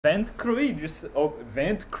Vent courageous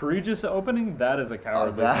opening? That is a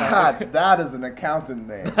cowardly that is an accountant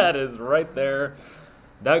name. That is right there.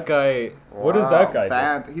 That guy, what is that guy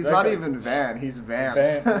Vant. do? He's that not guy, even Van, he's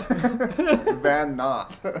Vant. Van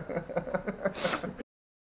not.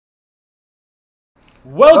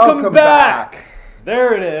 Welcome back!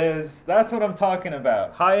 There it is. That's what I'm talking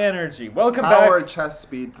about. High energy. Welcome back. Coward chess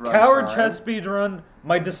speed run. Coward chess speed run.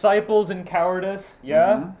 My disciples in cowardice.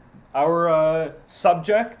 Yeah? Mm-hmm. Our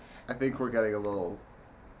subjects. I think we're getting a little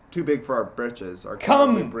too big for our britches. Our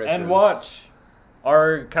Come britches. and watch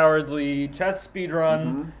our cowardly chess speed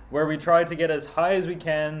run, where we try to get as high as we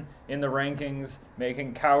can in the rankings,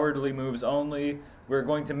 making cowardly moves only. We're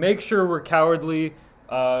going to make sure we're cowardly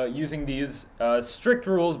using these strict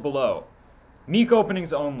rules below. Meek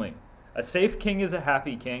openings only. A safe king is a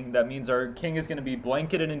happy king. That means our king is going to be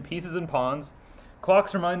blanketed in pieces and pawns.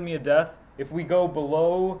 Clocks remind me of death. If we go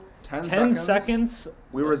below 10 seconds,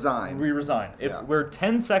 we resign. We resign. If we're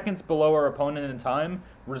 10 seconds below our opponent in time,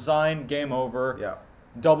 resign, game over. Yeah.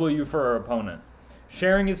 W for our opponent.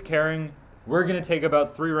 Sharing is caring. We're going to take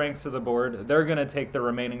about 3 ranks to the board. They're going to take the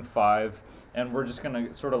remaining 5, and we're just going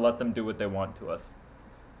to sort of let them do what they want to us.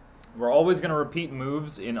 We're always going to repeat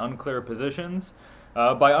moves in unclear positions.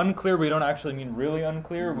 By unclear, we don't actually mean really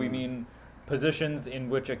unclear. We mean positions in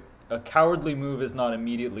which a cowardly move is not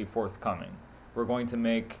immediately forthcoming. We're going to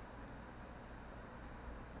make...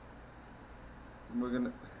 We're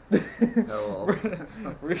going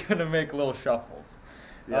to make little shuffles.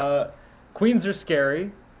 Yeah. Queens are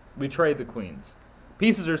scary. We trade the queens.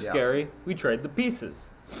 Pieces are scary. We trade the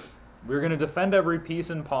pieces. We're going to defend every piece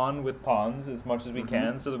and pawn with pawns as much as we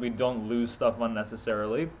can so that we don't lose stuff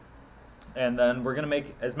unnecessarily. And then we're going to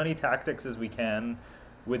make as many tactics as we can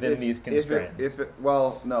within these constraints.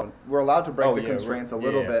 Well, no, we're allowed to break the constraints a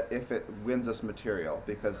little bit if it wins us material,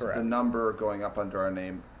 because the number going up under our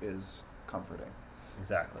name is comforting.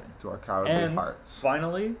 Exactly. To our cowardly hearts.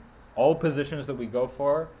 Finally, all positions that we go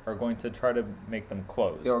for are going to try to make them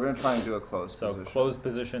closed. Yeah, we're going to try and do a closed position. So closed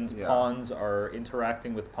positions, pawns are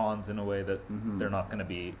interacting with pawns in a way that they're not going to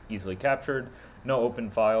be easily captured. No open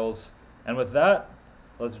files. And with that,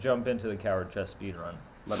 let's jump into the coward chess speed run.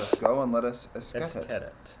 Let us go and let us esket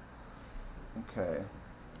it. Okay.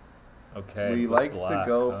 Okay. We like to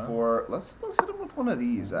go for let's hit him with one of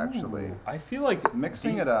these actually. I feel like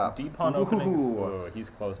mixing it up. Deep pawn openings. Whoa, he's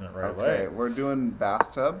closing it right away. Okay, we're doing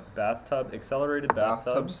bathtub. Bathtub, accelerated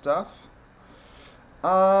bathtub stuff.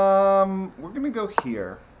 We're gonna go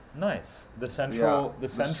here. Nice. The central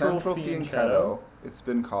fianchetto. It's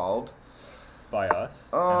been called by us.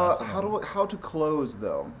 How to close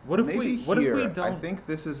though? What if we don't? I think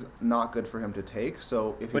this is not good for him to take.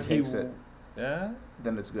 So if he takes it,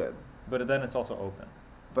 then it's good. But then it's also open.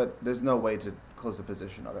 But there's no way to close the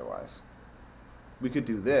position otherwise. We could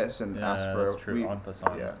do this and ask for. That's true. En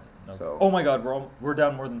passant. Yeah. No. So. Oh my God, we're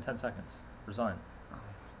down more than 10 seconds. Resign. Oh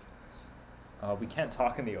my goodness. We can't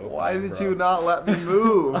talk in the open. Why did you not let me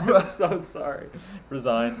move? I'm so sorry.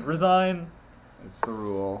 Resign. Resign. It's the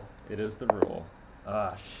rule. It is the rule.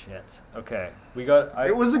 Ah, shit. Okay. We got...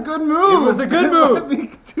 It was a good move! It was a good move! Let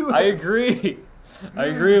me do it. I agree. I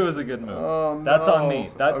agree it was a good move. Oh, no. That's on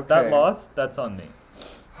me. That loss, that's on me.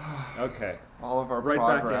 Okay. All of our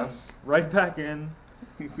progress. Right back in.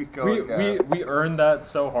 We go again. We earned that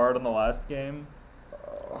so hard on the last game.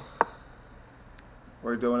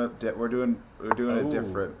 We're doing it. We're doing it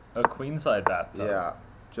different. A queenside bathtub. Yeah,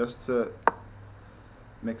 just to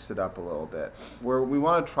mix it up a little bit. We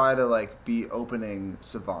want to try to be opening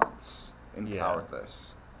savants in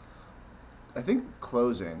cowardless. I think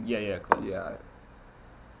closing. Yeah, close. Yeah.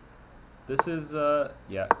 This is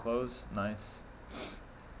close. Nice.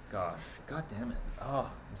 Gosh, god damn it. Oh,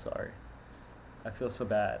 I'm sorry. I feel so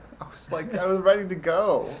bad. I was ready to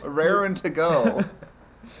go, raring to go.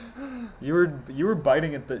 You were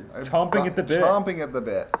biting at the chomping at the bit. Chomping at the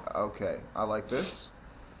bit. Okay, I like this.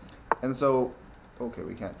 And so, okay,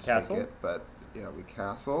 we can't take it, but yeah, we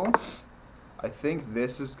castle. I think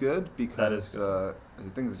this is good because that is good. I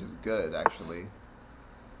think it's just good actually.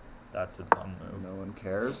 That's a dumb move. No one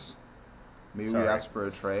cares. Maybe we ask for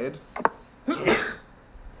a trade.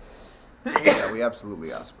 Yeah, we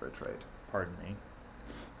absolutely asked for a trade. Pardon me.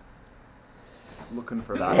 Looking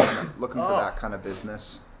for that kind of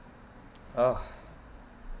business. Oh.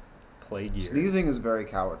 Plague years. Sneezing is very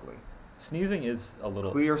cowardly. Sneezing is a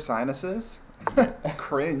little... Clear sinuses?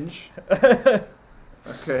 Cringe.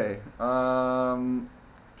 Okay.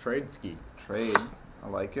 Trade ski. Trade. I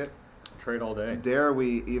like it. Trade all day. Dare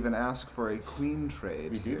we even ask for a queen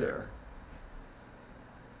trade? We do dare.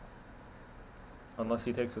 Unless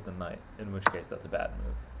he takes with a knight, in which case that's a bad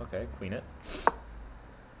move. Okay, queen it.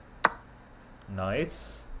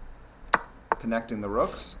 Nice. Connecting the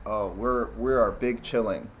rooks. Oh, we are big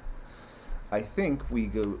chilling. I think we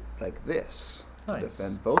go like this to Nice.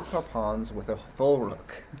 defend both our pawns with a full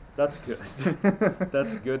rook. That's good.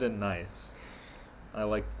 That's good and nice. I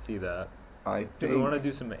like to see that. I Do think we want to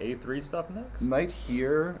do some A3 stuff next? knight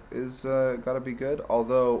here is gotta be good.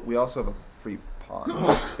 Although we also have a free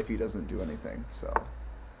pawn if he doesn't do anything. So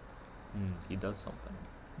He does something.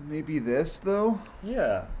 maybe this though.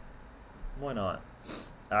 Yeah. Why not?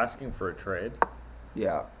 Asking for a trade.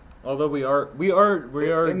 Yeah. Although we are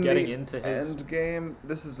In getting the into his end game.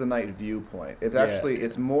 This is a knight viewpoint. It's Yeah. actually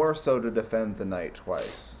it's more so to defend the knight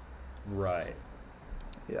twice. right.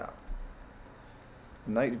 Yeah.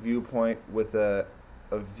 Knight viewpoint with a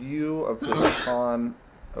view of this pawn.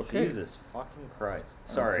 Okay. Jesus fucking Christ.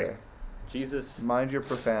 Sorry. Okay. Jesus. Mind your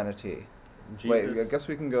profanity. Jesus. Wait, I guess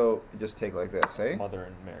we can go just take like this, eh? Mother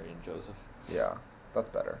and Mary and Joseph. Yeah, that's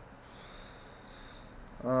better.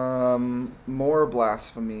 More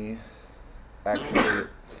blasphemy actually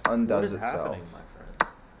undoes What is itself. happening, my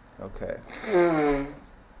friend? Okay.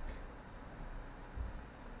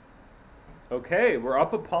 Okay, we're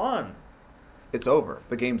up a pawn. It's over.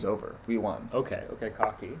 The game's over. We won. Okay,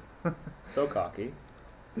 cocky. So cocky.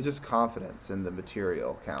 It's just confidence in the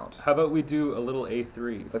material count. How about we do a little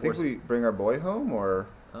A3? I think we bring our boy home or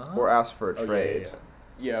Uh-huh. ask for a Oh, trade.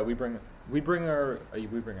 Yeah, we bring our boy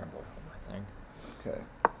home, I think. Okay.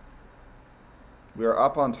 We are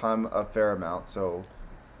up on time a fair amount, so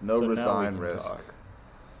no So now we resign can risk. talk.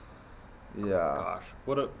 Yeah. Gosh,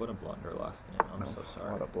 what a blunder last game. I'm so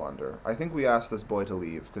sorry. What a blunder. I think we asked this boy to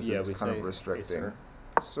leave because Yeah, it's we kind say, of restricting.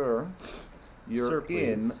 "Hey, Sir, you're Sir,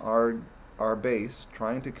 in please." our base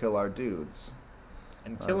trying to kill our dudes.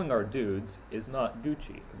 And killing our dudes is not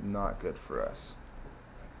Gucci. It's not good for us.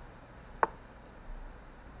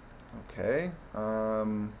 Okay.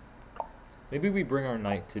 Maybe we bring our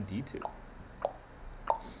knight to D2.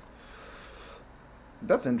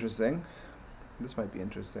 That's interesting. This might be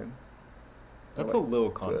interesting. That's I a like little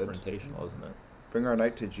good. confrontational, isn't it? Bring our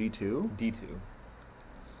knight to G2. D2.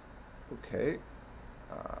 Okay.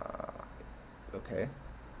 Okay.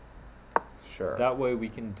 Sure. That way we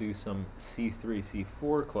can do some C3,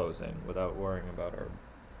 C4 closing without worrying about our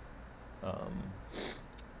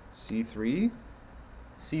C3?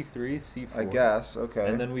 C3, C4. I guess. Okay.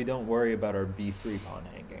 And then we don't worry about our B3 pawn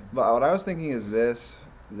hanging. But what I was thinking is this.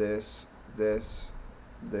 This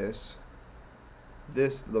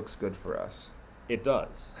looks good for us. It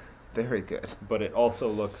does. Very good. But it also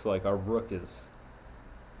looks like our rook is...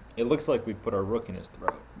 It looks like we put our rook in his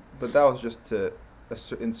throat. But that was just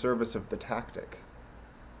in service of the tactic.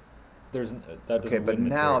 That doesn't Okay, but win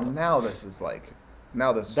now material. this is like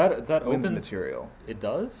this That wins opens... material. It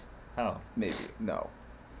does? How? Maybe. No.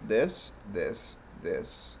 This.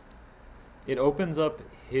 It opens up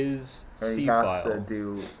his Or C you have file. to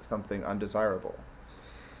do something undesirable.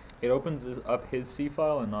 It opens up his C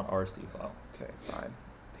file and not our C file. Okay, fine.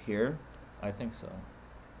 Here, I think so.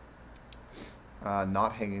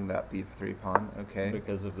 not hanging that B3 pawn. Okay.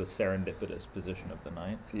 Because of the serendipitous position of the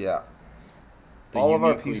knight. Yeah. The All of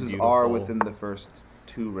our uniquely pieces are beautiful- within the first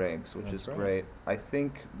 2 ranks, which That's is right. great. I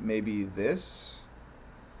think maybe this,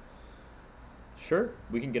 Sure,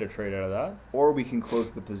 we can get a trade out of that. or we can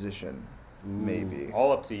close the position. Ooh, Maybe.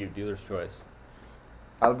 All up to you, dealer's choice.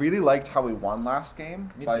 I really liked how we won last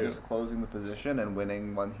game Me by too. just closing the position and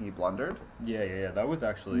winning when he blundered. Yeah. That was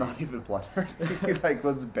actually... Not even blundered. He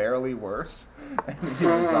was barely worse, and he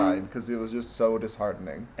resigned because it was just so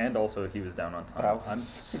disheartening. And also, he was down on time. That was I'm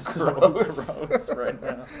so gross. gross right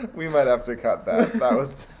now. We might have to cut that. That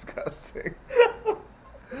was disgusting.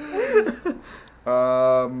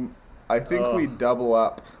 I think we Ugh. double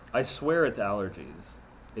up. I swear it's allergies.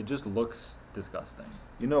 It just looks disgusting.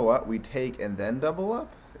 You know what? We take and then double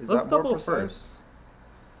up? Is Let's that more double precise? first.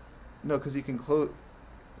 No, because you can close...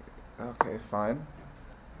 Okay, fine.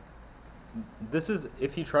 This is...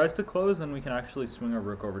 If he tries to close, then we can actually swing our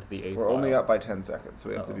rook over to the A We're file. only up by 10 seconds, so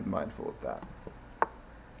we have to Uh-oh. be mindful of that.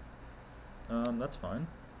 That's fine.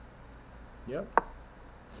 Yep.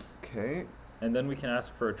 Okay. And then we can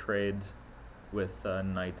ask for a trade with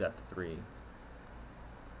knight F3.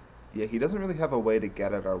 Yeah, he doesn't really have a way to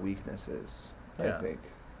get at our weaknesses, Yeah. I think.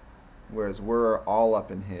 Whereas we're all up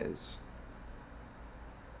in his.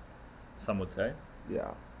 Some would say.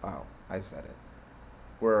 Yeah. Oh, I said it.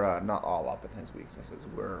 We're not all up in his weaknesses.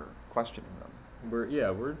 We're questioning them. We're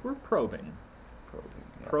probing. Probing.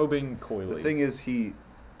 Yeah. Probing coyly. The thing is, he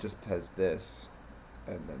just has this,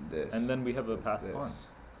 and then this. And then we have a and passed this, pawn.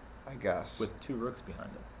 I guess. With 2 rooks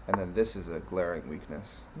behind it. And then this is a glaring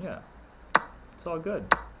weakness. Yeah. It's all good.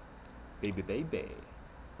 Baby.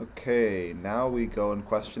 Okay, now we go and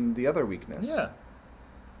question the other weakness. Yeah.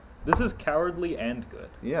 This is cowardly and good.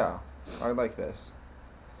 Yeah, I like this.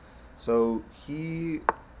 So he...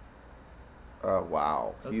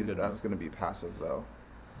 wow. That's going to be passive, though.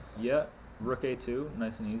 Yeah, rook a2,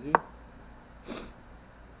 nice and easy.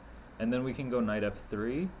 And then we can go knight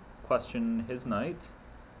f3, question his knight,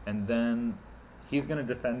 and then he's going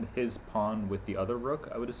to defend his pawn with the other rook,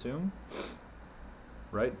 I would assume.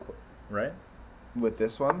 Right? Right? With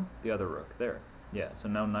this one? The other rook, there. Yeah, so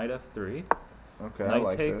now knight f3. Okay, Knight I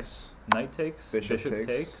like takes, this. Knight takes, bishop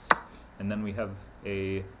takes, and then we have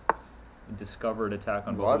a discovered attack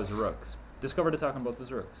on both of his rooks. Discovered attack on both of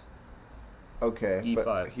his rooks. Okay, E5.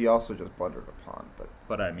 but he also just blundered a pawn.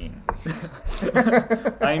 But I mean...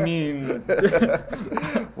 I mean...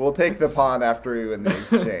 We'll take the pawn after you in the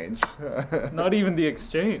exchange. Not even the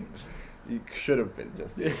exchange. You should have been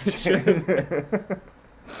just the exchange.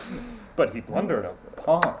 But he blundered a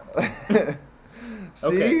pawn. See?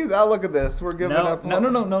 Okay. Now look at this. We're giving up.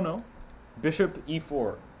 No. Bishop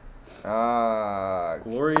e4. Ah.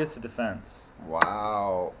 Glorious defense.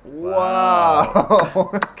 Wow.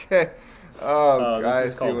 Okay. Oh, this I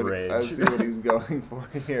is called rage. I see what he's going for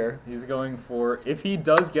here. He's going for, if he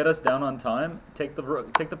does get us down on time, take the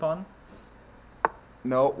pawn.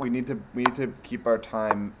 No, we need to keep our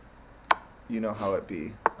time. You know how it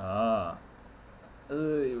be. Ah.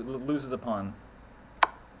 Loses a pawn.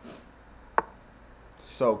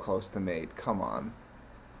 So close to mate. Come on.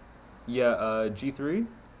 Yeah, g3.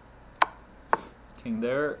 King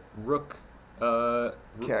there. Rook.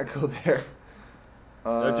 Can't go there.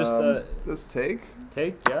 Just take.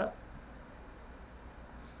 Take, yeah.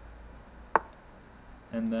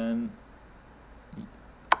 And then,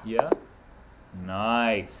 yeah.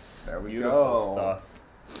 Nice. There we Beautiful go. Stuff.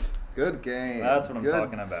 Good game. That's what I'm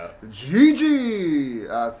talking about. GG!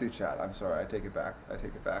 It's too chat. I'm sorry. I take it back.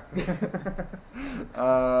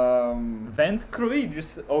 Vent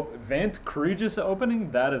Courageous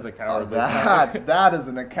opening? That is a cowardly that is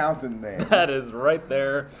an accountant name. That is right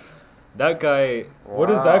there. That guy, wow.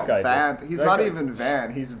 What is that guy? Vant. He's not even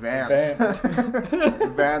Van. He's Vant.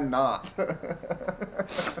 Van not.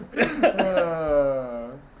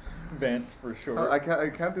 Vant for sure. I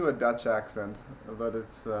can't do a Dutch accent, but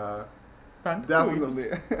it's definitely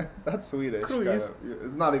that's Swedish. Kind of.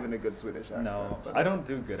 It's not even a good Swedish accent. No, I don't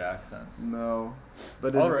do good accents. No,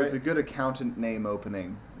 but it's a good accountant name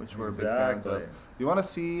opening, which we're big fans of. You want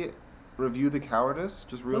to review the cowardice,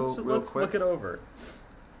 just real quick? Let's look it over.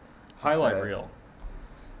 Highlight reel.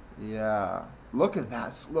 Yeah, look at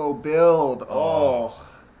that slow build. Oh,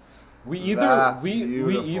 we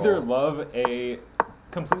either love a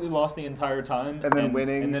completely lost the entire time and then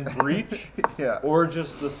winning and then breach, yeah, or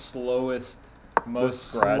just the slowest,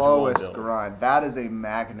 most gradual build. Grind. That is a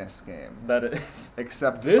Magnus game. That is.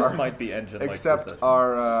 Except this might be engine. Except precision.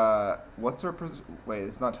 Our what's our wait?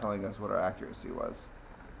 It's not telling us what our accuracy was.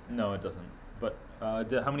 No, it doesn't. But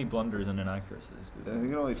how many blunders and inaccuracies? I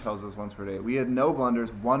think it only tells us once per day. We had no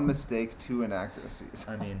blunders, 1 mistake, 2 inaccuracies.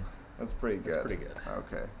 I mean, that's pretty good. That's pretty good.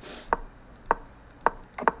 Okay.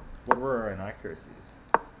 What were our inaccuracies?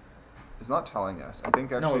 It's not telling us. I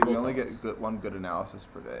think actually we only get one good analysis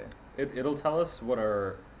per day. It'll tell us what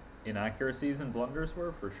our inaccuracies and blunders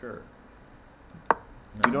were for sure. No?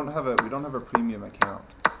 We don't have a premium account.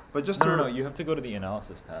 But just no. You have to go to the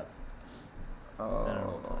analysis tab. Oh. Then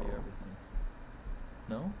it'll tell you everything.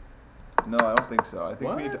 No? No, I don't think so. I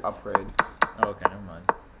think we need to upgrade. Oh, okay, never mind.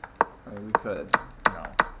 I mean, we could. No.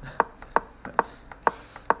 We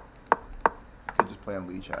could just play on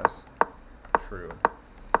Lee Chess. True.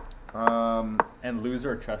 And lose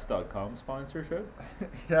our chess.com sponsorship?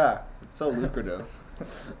 Yeah, it's so lucrative.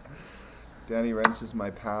 Danny Wrench is my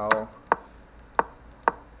pal.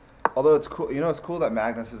 Although it's cool, it's cool that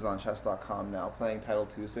Magnus is on chess.com now playing Title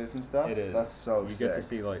Tuesdays and stuff. It is. That's so sick. You get to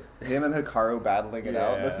see him and Hikaru battling it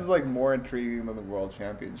out. This is more intriguing than the World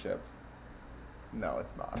Championship. No,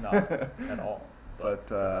 it's not. Not at all. But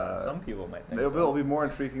some people might think it'll be more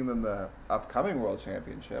intriguing than the upcoming World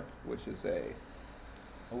Championship, which is a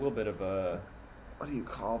little bit of a... What do you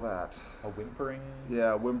call that? A whimpering?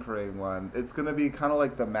 Yeah, a whimpering one. It's going to be kind of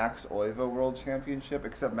like the Max Oiva World Championship,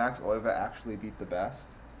 except Max Oiva actually beat the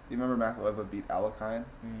best. You remember Max Oiva beat Alekhine?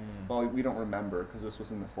 Well, we don't remember because this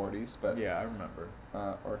was in the 40s, but... Yeah, I remember.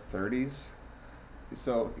 Or 30s.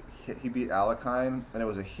 So he beat Alekhine, and it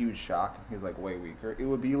was a huge shock. He's way weaker. It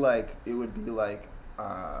would be like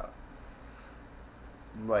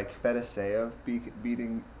Fedoseev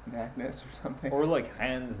beating Magnus or something. Or like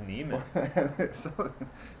Hans Niemann.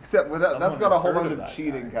 Except with that's got a whole bunch of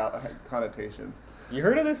cheating connotations. You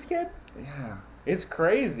heard of this kid? Yeah. It's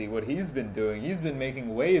crazy what he's been doing. He's been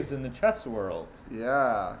making waves in the chess world.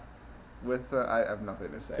 Yeah. I have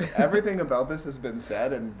nothing to say. Everything about this has been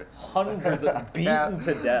said and Hundreds of beaten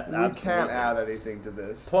to death. We Absolutely. can't add anything to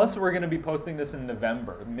this. Plus, we're going to be posting this in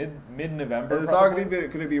November, mid-November. And it's already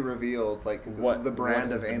going to be revealed, like the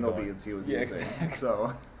brand of anal going. beads he was Yeah, using. exactly.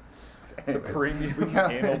 So, The premium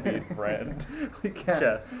anal bead brand. We can't.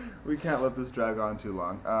 Chess. We can't let this drag on too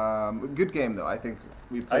long. Good game though. I think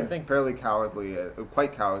we played fairly cowardly,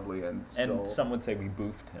 quite cowardly, and still. And some would say we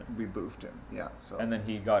boofed him. We boofed him. Yeah. So. And then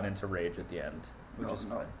he got into rage at the end, which is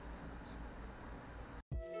fine.